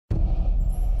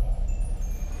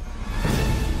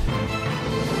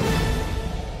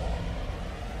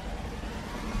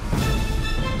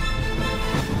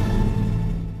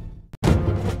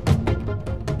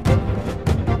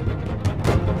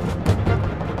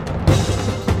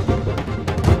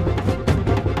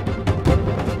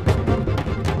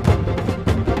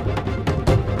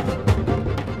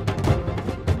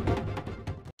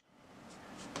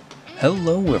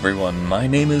Hello everyone, my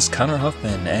name is Connor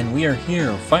Huffman, and we are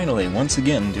here finally once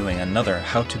again doing another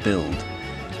How to Build.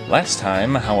 Last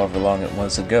time, however long it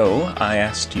was ago, I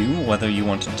asked you whether you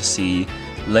wanted to see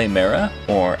Leimera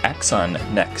or Axon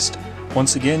next.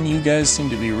 Once again, you guys seem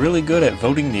to be really good at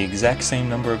voting the exact same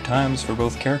number of times for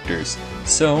both characters.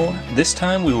 So, this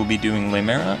time we will be doing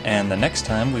Leimera, and the next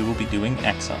time we will be doing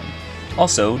Axon.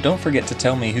 Also, don't forget to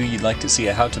tell me who you'd like to see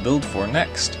a How to Build for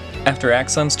next. After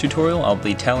Axon's tutorial, I'll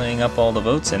be tallying up all the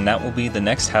votes, and that will be the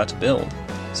next How to Build.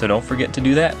 So don't forget to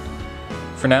do that.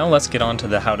 For now, let's get on to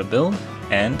the How to Build,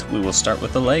 and we will start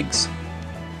with the legs.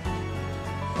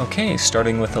 Okay,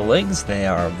 starting with the legs, they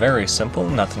are very simple,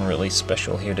 nothing really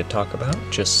special here to talk about.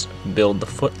 Just build the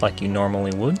foot like you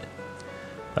normally would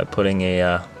by putting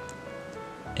a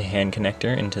hand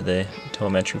connector into the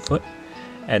toemetry foot.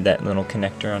 Add that little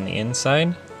connector on the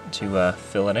inside to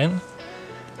fill it in.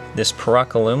 This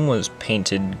paracolum was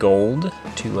painted gold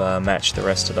to match the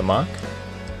rest of the mock.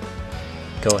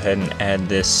 Go ahead and add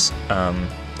this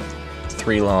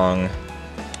 3-long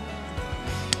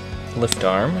lift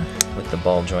arm with the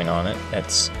ball joint on it.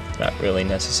 That's not really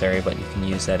necessary, but you can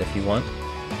use that if you want.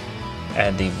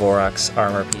 Add the Vorax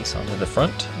armor piece onto the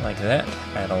front, like that.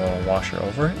 Add a little washer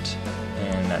over it,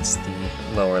 and that's the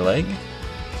lower leg.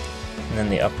 And then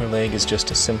the upper leg is just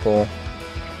a simple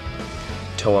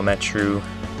toemetry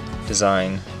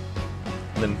design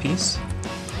limb piece.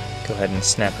 Go ahead and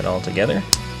snap it all together.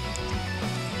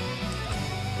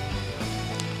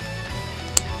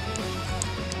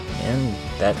 And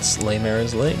that's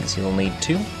Leimera's legs. You'll need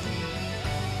 2.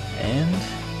 And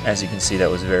as you can see, that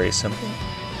was very simple.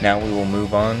 Now we will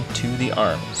move on to the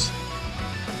arms.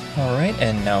 Alright,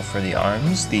 and now for the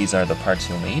arms, these are the parts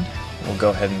you'll need. We'll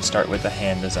go ahead and start with the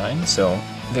hand design. So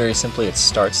very simply, it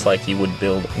starts like you would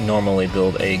normally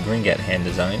build a Gringet hand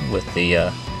design with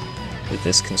the with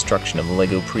this construction of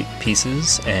Lego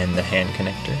pieces and the hand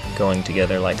connector going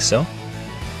together like so.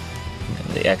 And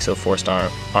the exo-forced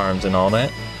arms and all that.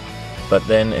 But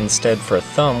then instead for a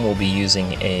thumb, we'll be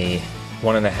using a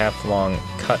 1.5 long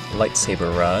cut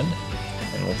lightsaber rod,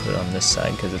 and we'll put it on this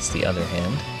side because it's the other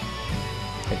hand.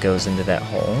 It goes into that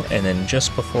hole, and then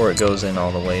just before it goes in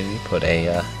all the way, we put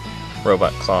a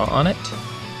robot claw on it,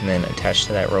 and then attached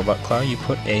to that robot claw you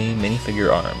put a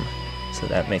minifigure arm. So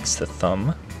that makes the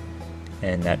thumb,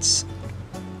 and that's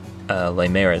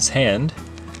Leimera's hand.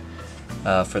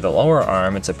 For the lower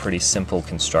arm, it's a pretty simple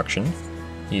construction.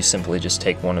 You simply just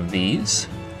take one of these,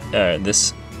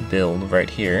 this build right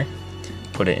here,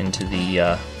 put it into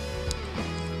the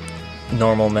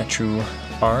normal Metru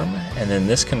arm, and then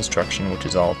this construction, which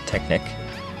is all Technic,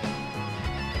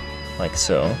 like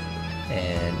so,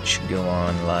 and it should go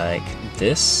on like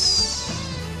this,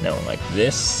 no, like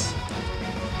this,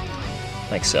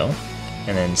 like so,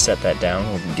 and then set that down.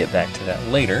 We'll get back to that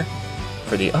later.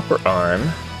 For the upper arm,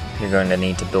 you're going to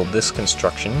need to build this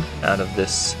construction out of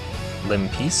this limb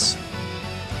piece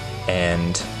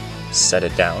and set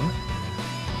it down,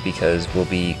 because we'll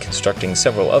be constructing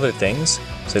several other things.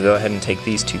 So go ahead and take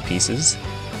these 2 pieces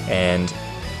and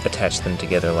attach them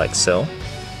together like so.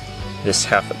 This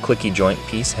half a clicky joint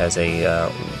piece has a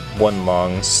 1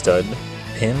 long stud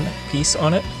pin piece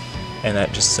on it, and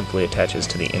that just simply attaches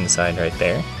to the inside right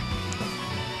there,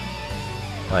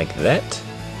 like that.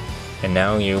 And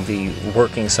now you'll be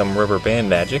working some rubber band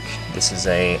magic. This is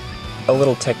a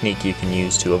little technique you can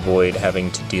use to avoid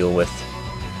having to deal with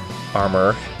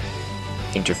armor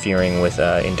interfering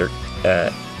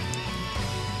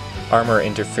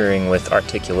with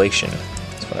articulation.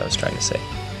 That's what I was trying to say.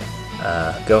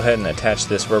 Go ahead and attach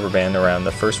this rubber band around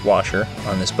the first washer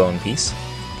on this bone piece.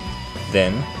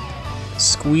 Then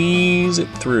squeeze it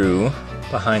through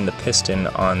behind the piston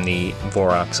on the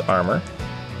Vorax armor.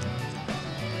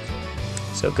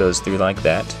 So it goes through like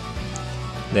that.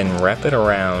 Then wrap it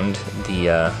around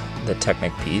the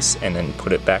Technic piece, and then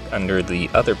put it back under the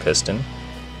other piston.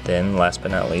 Then, last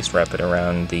but not least, wrap it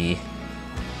around the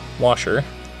washer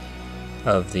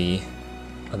of the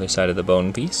other side of the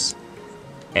bone piece.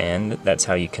 And that's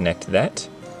how you connect that.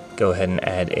 Go ahead and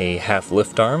add a half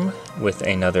lift arm with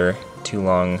another 2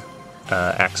 long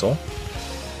axle.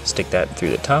 Stick that through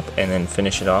the top, and then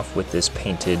finish it off with this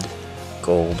painted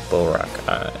gold Borak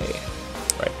eye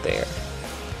right there.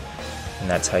 And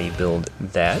that's how you build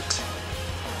that.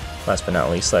 Last but not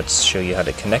least, let's show you how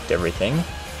to connect everything.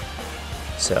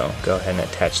 So go ahead and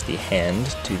attach the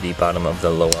hand to the bottom of the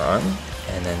lower arm,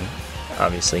 and then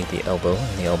obviously the elbow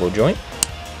and the elbow joint,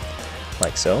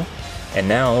 like so. And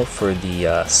now for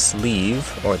the sleeve,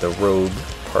 or the robe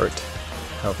part,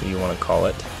 however you want to call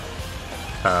it.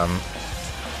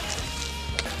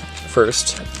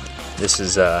 First, this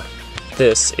is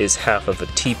this is half of a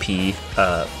TP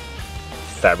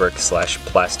fabric /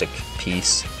 plastic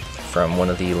piece from one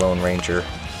of the Lone Ranger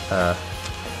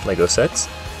Lego sets,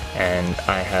 and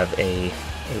I have a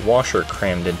washer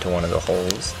crammed into one of the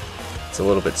holes. It's a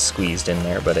little bit squeezed in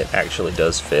there, but it actually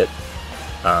does fit.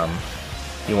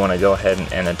 You want to go ahead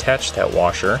and attach that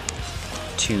washer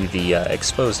to the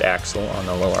exposed axle on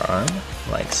the lower arm,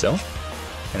 like so,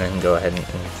 and then go ahead and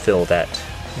fill the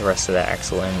rest of the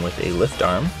axle in with a lift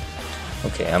arm.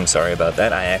 Okay, I'm sorry about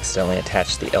that. I accidentally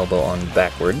attached the elbow on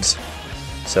backwards.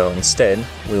 So instead,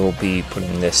 we will be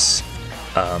putting this,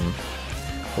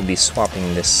 we'll be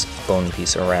swapping this bone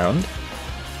piece around,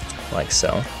 like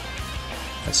so.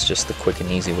 That's just the quick and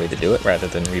easy way to do it, rather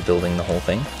than rebuilding the whole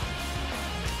thing.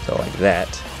 So like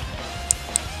that.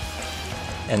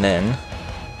 And then,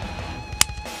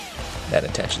 that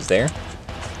attaches there.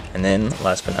 And then,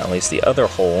 last but not least, the other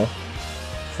hole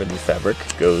for the fabric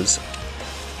goes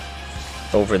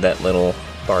over that little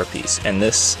bar piece. And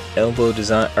this elbow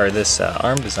design, or this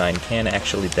arm design, can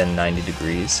actually bend 90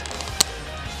 degrees,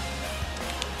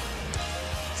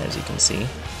 as you can see.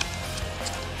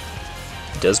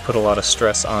 It does put a lot of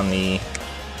stress on the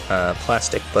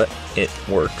plastic, but it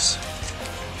works.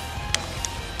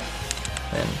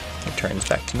 Then it turns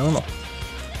back to normal.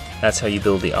 That's how you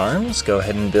build the arms. Go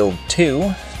ahead and build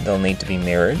 2. They'll need to be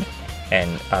mirrored,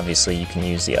 and obviously you can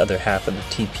use the other half of the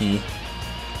TP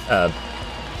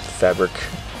fabric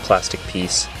plastic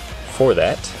piece for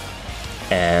that.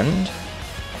 And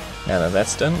now that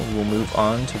that's done, we will move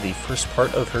on to the first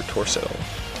part of her torso.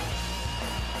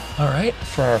 Alright,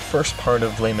 for our first part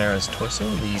of Leimera's torso,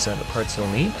 these are the parts you'll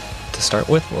need. To start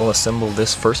with, we'll assemble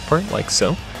this first part like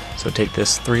so. So take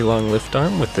this 3-long lift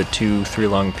arm with the 2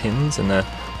 3-long pins and the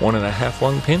 1.5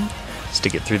 long pin,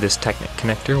 stick it through this Technic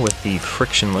connector with the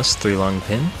frictionless 3-long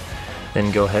pin,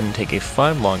 then go ahead and take a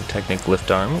 5-long Technic lift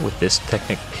arm with this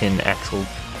Technic pin axle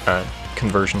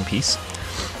conversion piece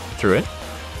through it,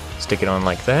 stick it on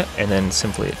like that, and then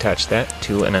simply attach that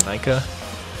to an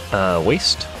Anika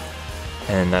waist,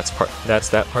 and that's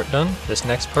that part done. This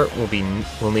next part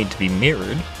will need to be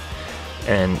mirrored,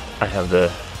 and I have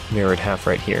the mirrored half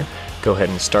right here. Go ahead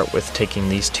and start with taking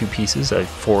these 2 pieces, a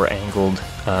 4-angled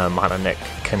mononeck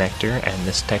connector and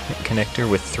this Technic connector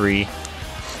with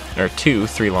 2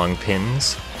 3-long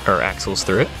pins or axles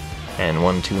through it, and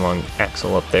 1 2-long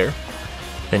axle up there.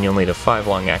 Then you'll need a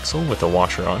 5-long axle with a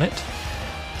washer on it.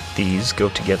 These go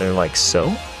together like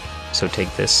so. So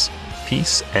take this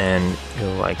piece and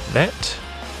go like that,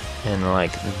 and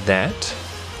like that,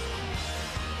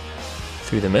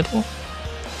 through the middle.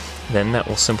 Then that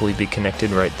will simply be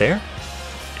connected right there,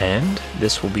 and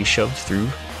this will be shoved through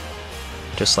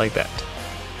just like that.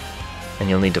 And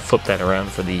you'll need to flip that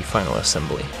around for the final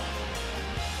assembly.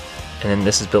 And then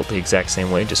this is built the exact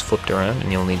same way, just flipped around,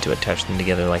 and you'll need to attach them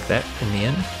together like that in the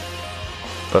end.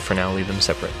 But for now, leave them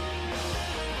separate.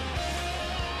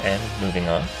 And moving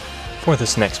on. For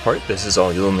this next part, this is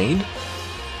all you'll need.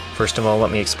 First of all, let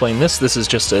me explain this. This is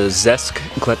just a Zesk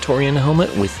Glatorian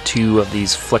helmet with 2 of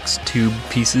these flex tube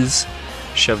pieces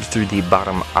shoved through the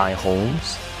bottom eye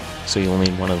holes. So you'll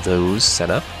need one of those set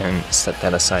up, and set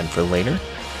that aside for later.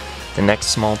 The next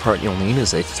small part you'll need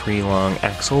is a 3-long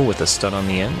axle with a stud on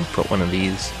the end. Put one of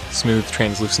these smooth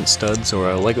translucent studs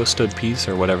or a Lego stud piece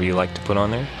or whatever you like to put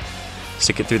on there.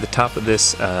 Stick it through the top of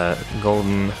this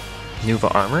golden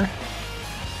Nuva armor.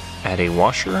 Add a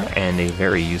washer and a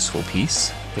very useful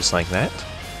piece, just like that.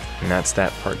 And that's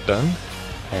that part done.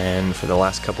 And for the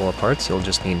last couple of parts, you'll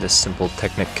just need this simple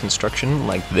Technic construction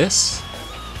like this.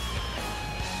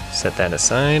 Set that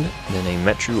aside. Then a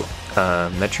Metru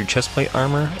chestplate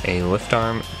armor, a lift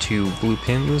arm, 2 blue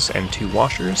pins, and 2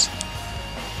 washers.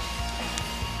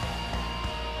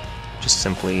 Just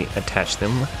simply attach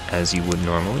them as you would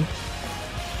normally.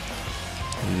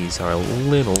 These are a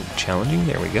little challenging.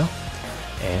 There we go.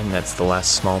 And that's the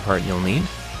last small part you'll need.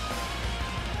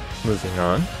 Moving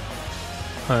on.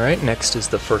 Alright, next is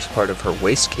the first part of her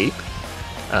waist cape.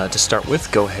 To start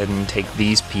with, go ahead and take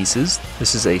these pieces.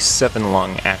 This is a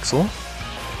 7-long axle.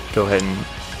 Go ahead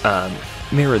and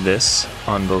mirror this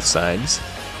on both sides.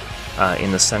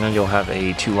 In the center you'll have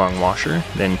a 2-long washer,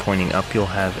 then pointing up you'll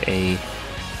have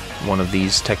one of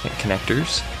these Technic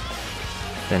connectors,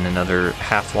 then another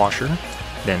half washer,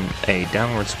 then a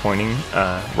downwards pointing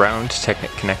round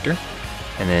Technic connector,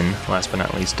 and then last but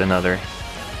not least another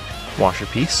washer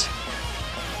piece.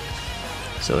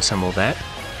 So assemble that.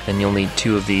 Then you'll need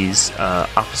 2 of these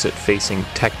opposite facing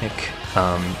Technic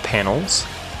panels,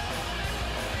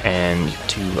 and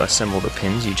to assemble the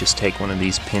pins you just take one of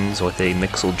these pins with a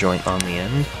mixel joint on the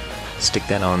end, stick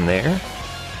that on there,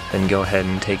 Then go ahead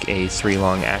and take a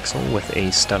 3-long axle with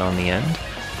a stud on the end,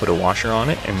 put a washer on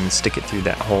it, and stick it through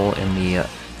that hole in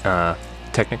the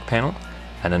Technic panel,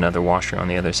 and another washer on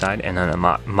the other side, and then a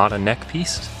Mata neck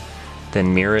piece.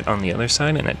 Then mirror it on the other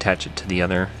side and attach it to the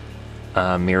other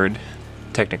mirrored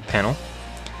Technic panel.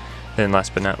 Then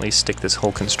last but not least, stick this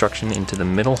whole construction into the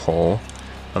middle hole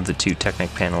of the 2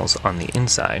 Technic panels on the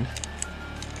inside,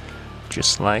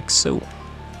 just like so.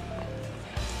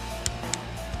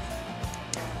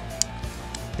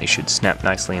 They should snap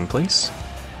nicely in place.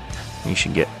 You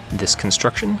should get this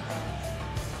construction.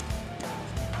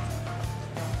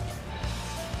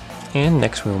 And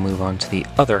next we'll move on to the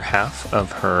other half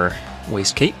of her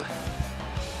waist cape.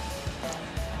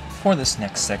 For this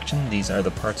next section, these are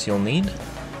the parts you'll need.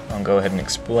 I'll go ahead and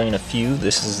explain a few.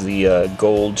 This is the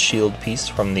gold shield piece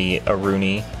from the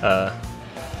Aruni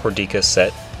Hordika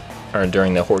set, or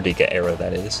during the Hordika era,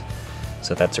 that is.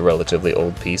 So that's a relatively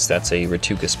old piece. That's a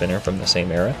Ratuka spinner from the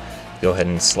same era. Go ahead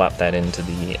and slap that into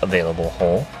the available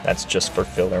hole. That's just for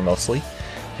filler mostly.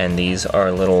 And these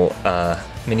are little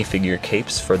minifigure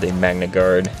capes for the Magna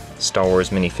Guard Star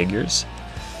Wars minifigures.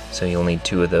 So you'll need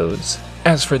 2 of those.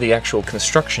 As for the actual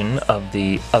construction of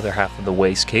the other half of the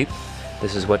waist cape,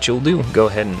 this is what you'll do. Go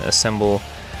ahead and assemble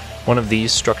one of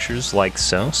these structures like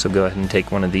so. So go ahead and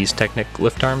take one of these Technic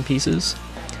lift arm pieces,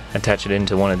 attach it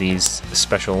into one of these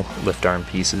special lift arm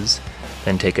pieces,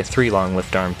 then take a 3-long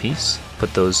lift arm piece,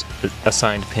 put those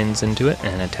assigned pins into it,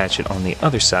 and attach it on the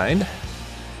other side,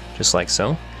 just like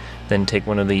so. Then take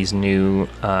one of these new,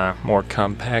 more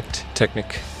compact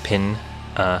Technic pin,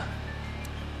 I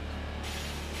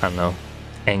don't know,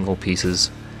 angle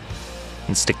pieces,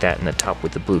 and stick that in the top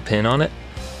with the blue pin on it.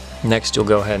 Next you'll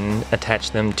go ahead and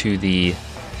attach them to the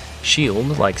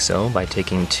shield like so by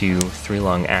taking 2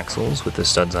 3-long axles with the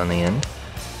studs on the end,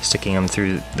 sticking them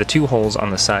through the 2 holes on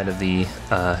the side of the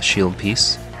shield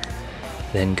piece.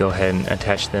 Then go ahead and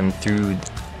attach them through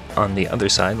on the other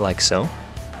side like so,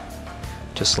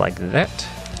 just like that,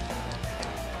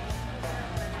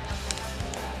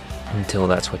 until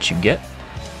that's what you get.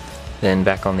 Then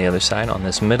back on the other side, on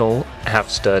this middle half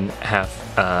stud, half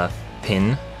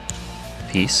pin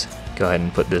piece, go ahead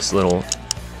and put this little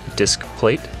disc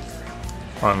plate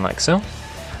on like so.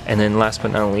 And then last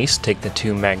but not least, take the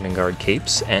 2 Magna Guard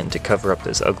capes, and to cover up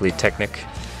this ugly Technic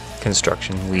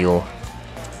construction, we'll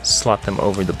slot them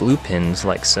over the blue pins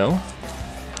like so.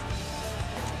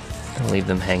 And leave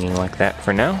them hanging like that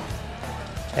for now.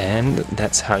 And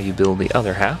that's how you build the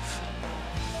other half.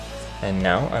 And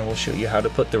now I will show you how to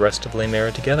put the rest of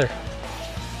Leimera together.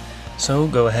 So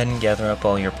go ahead and gather up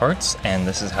all your parts, and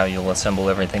this is how you'll assemble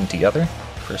everything together.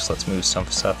 First let's move some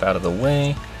stuff out of the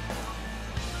way.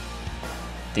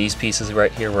 These pieces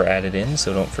right here were added in,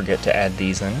 so don't forget to add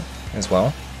these in as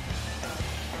well.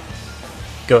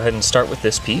 Go ahead and start with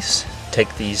this piece.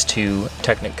 Take these 2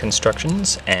 Technic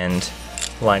constructions, and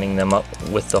lining them up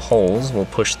with the holes, we'll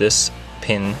push this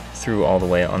pin through all the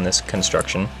way on this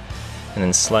construction, and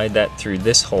then slide that through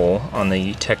this hole on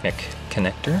the Technic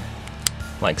connector,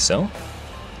 like so.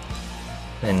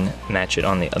 Then match it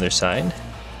on the other side.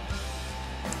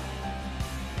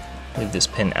 Leave this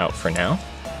pin out for now.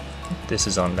 This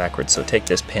is on backwards, so take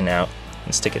this pin out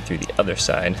and stick it through the other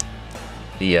side.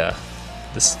 The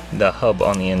hub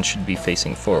on the end should be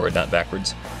facing forward, not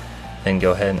backwards. Then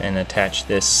go ahead and attach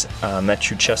this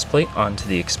Metru chest plate onto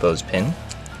the exposed pin,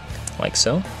 like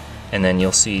so. And then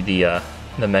you'll see the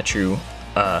Metru,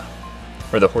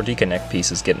 or the Hordika neck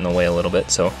pieces get in the way a little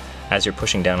bit, so as you're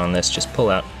pushing down on this, just pull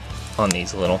out on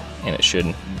these a little, and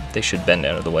they should bend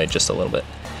out of the way just a little bit.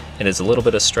 It is a little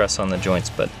bit of stress on the joints,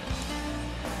 but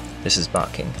this is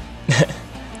mocking.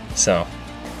 So,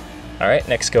 alright,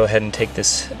 next go ahead and take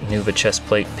this Nuva chest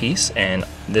plate piece, and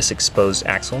this exposed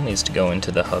axle needs to go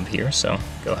into the hub here, so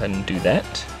go ahead and do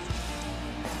that,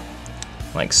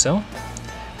 like so.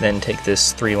 Then take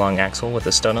this 3-long axle with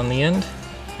a stud on the end,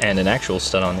 and an actual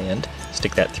stud on the end,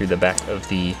 stick that through the back of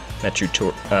the Metru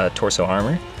torso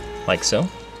armor, like so.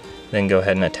 Then go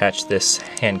ahead and attach this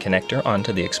hand connector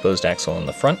onto the exposed axle in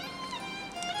the front.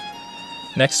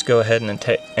 Next, go ahead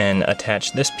and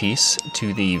attach this piece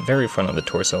to the very front of the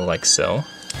torso like so.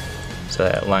 So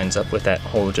that lines up with that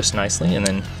hole just nicely, and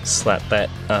then slap that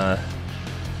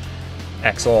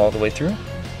axle all the way through.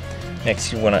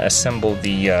 Next, you want to assemble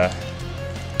the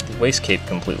waist cape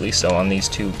completely, so on these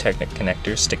 2 Technic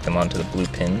connectors, stick them onto the blue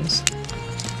pins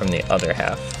from the other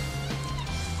half,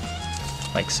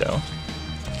 like so.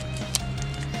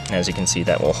 And as you can see,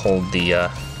 that will hold the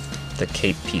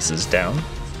cape pieces down.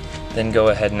 Then go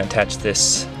ahead and attach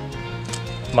this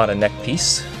Mata neck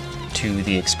piece to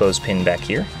the exposed pin back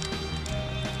here,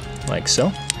 like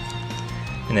so.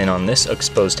 And then on this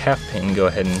exposed half pin, go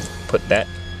ahead and put that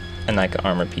Anika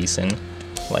armor piece in,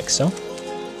 like so.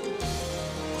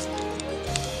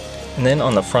 And then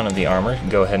on the front of the armor,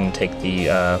 go ahead and take the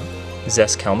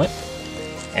Zesk helmet,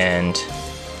 and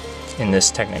in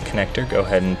this Technic connector, go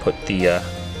ahead and put the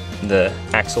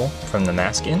axle from the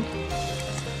mask in.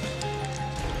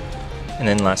 And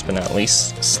then last but not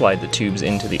least, slide the tubes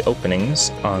into the openings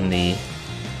on the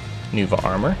Nuva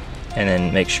armor, and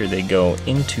then make sure they go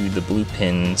into the blue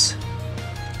pins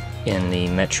in the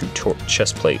Metru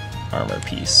chestplate armor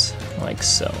piece, like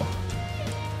so.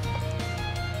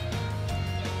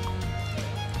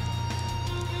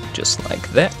 Just like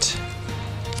that.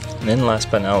 And then last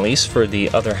but not least, for the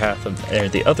other half of,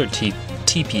 the other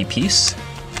TP piece,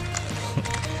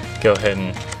 go ahead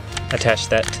and attach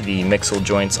that to the mixel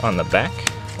joints on the back,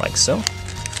 like so.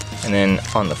 And then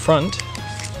on the front,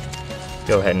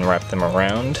 go ahead and wrap them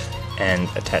around and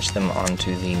attach them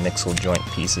onto the mixel joint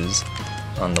pieces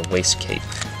on the waist cape,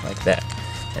 like that.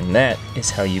 And that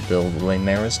is how you build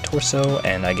Leimera's torso,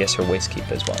 and I guess her waist cape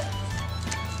as well.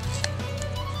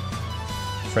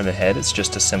 For the head, it's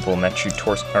just a simple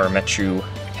Metru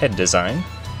head design,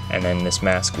 and then this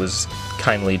mask was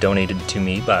kindly donated to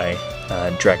me by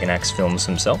Dragon Axe Films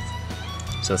himself,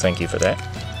 so thank you for that.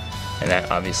 And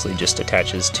that obviously just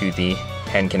attaches to the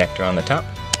hand connector on the top.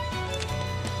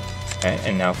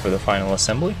 And now for the final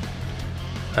assembly.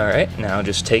 Alright, now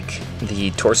just take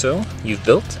the torso you've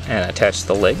built and attach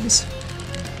the legs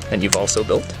that you've also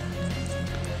built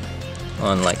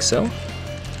on, like so.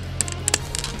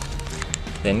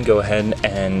 Then go ahead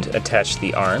and attach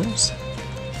the arms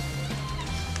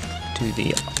to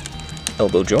the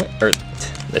elbow joint, or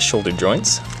the shoulder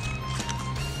joints.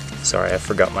 Sorry, I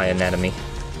forgot my anatomy.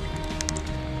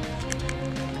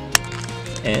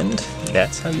 And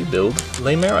that's how you build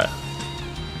Leimera.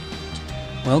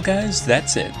 Well guys,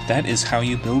 that's it. That is how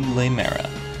you build Leimera.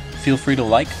 Feel free to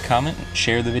like, comment,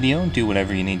 share the video, do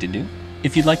whatever you need to do.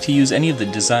 If you'd like to use any of the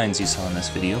designs you saw in this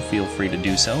video, feel free to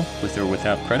do so, with or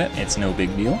without credit, it's no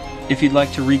big deal. If you'd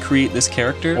like to recreate this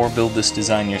character or build this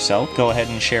design yourself, go ahead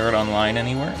and share it online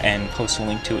anywhere and post a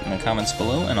link to it in the comments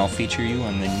below, and I'll feature you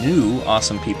in the new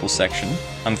Awesome People section.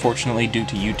 Unfortunately, due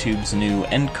to YouTube's new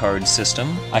end card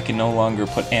system, I can no longer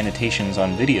put annotations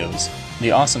on videos.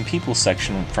 The Awesome People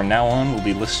section from now on will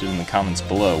be listed in the comments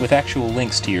below, with actual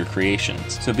links to your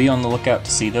creations, so be on the lookout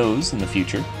to see those in the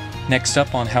future. Next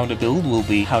up on how to build will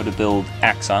be how to build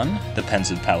Axon, the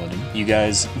Pensive Paladin. You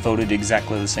guys voted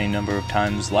exactly the same number of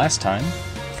times last time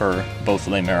for both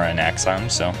Leimera and Axon,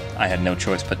 so I had no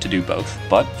choice but to do both.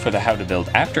 But for the how to build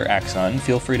after Axon,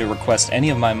 feel free to request any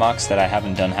of my mocks that I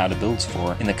haven't done how to builds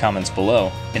for in the comments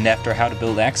below. And after how to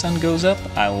build Axon goes up,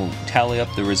 I will tally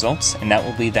up the results, and that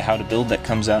will be the how to build that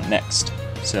comes out next.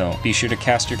 So be sure to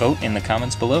cast your vote in the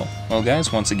comments below. Well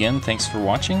guys, once again, thanks for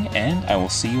watching, and I will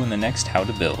see you in the next how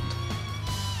to build.